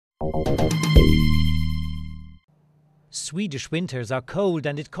Swedish winters are cold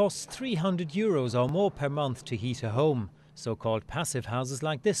and it costs €300 or more per month to heat a home. So-called passive houses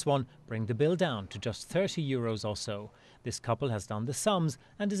like this one bring the bill down to just €30 or so. This couple has done the sums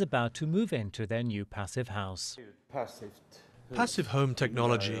and is about to move into their new passive house. Passive home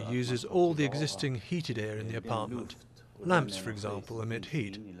technology uses all the existing heated air in the apartment. Lamps, for example, emit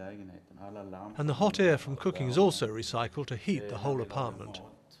heat. And the hot air from cooking is also recycled to heat the whole apartment.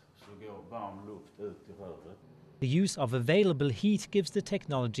 The use of available heat gives the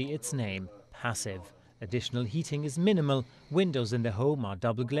technology its name, passive. Additional heating is minimal, windows in the home are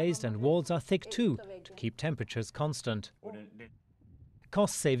double glazed and walls are thick too, to keep temperatures constant.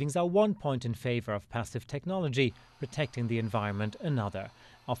 Cost savings are one point in favour of passive technology, protecting the environment another.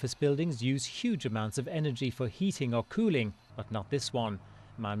 Office buildings use huge amounts of energy for heating or cooling, but not this one.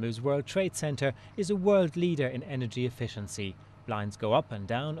 Malmö's World Trade Center is a world leader in energy efficiency. Blinds go up and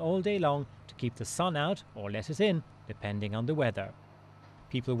down all day long to keep the sun out or let it in, depending on the weather.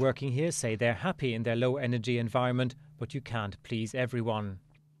 People working here say they're happy in their low-energy environment, but you can't please everyone.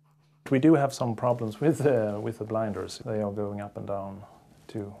 We do have some problems with the blinders. They are going up and down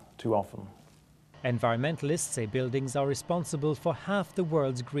too often. Environmentalists say buildings are responsible for half the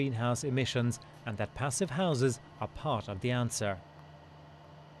world's greenhouse emissions and that passive houses are part of the answer.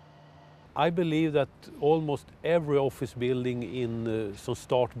 I believe that almost every office building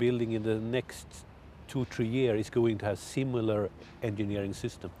start building in the next 2-3 years is going to have similar engineering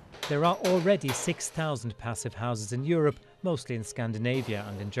system. There are already 6,000 passive houses in Europe, mostly in Scandinavia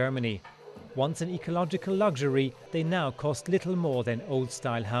and in Germany. Once an ecological luxury, they now cost little more than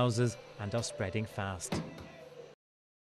old-style houses and are spreading fast.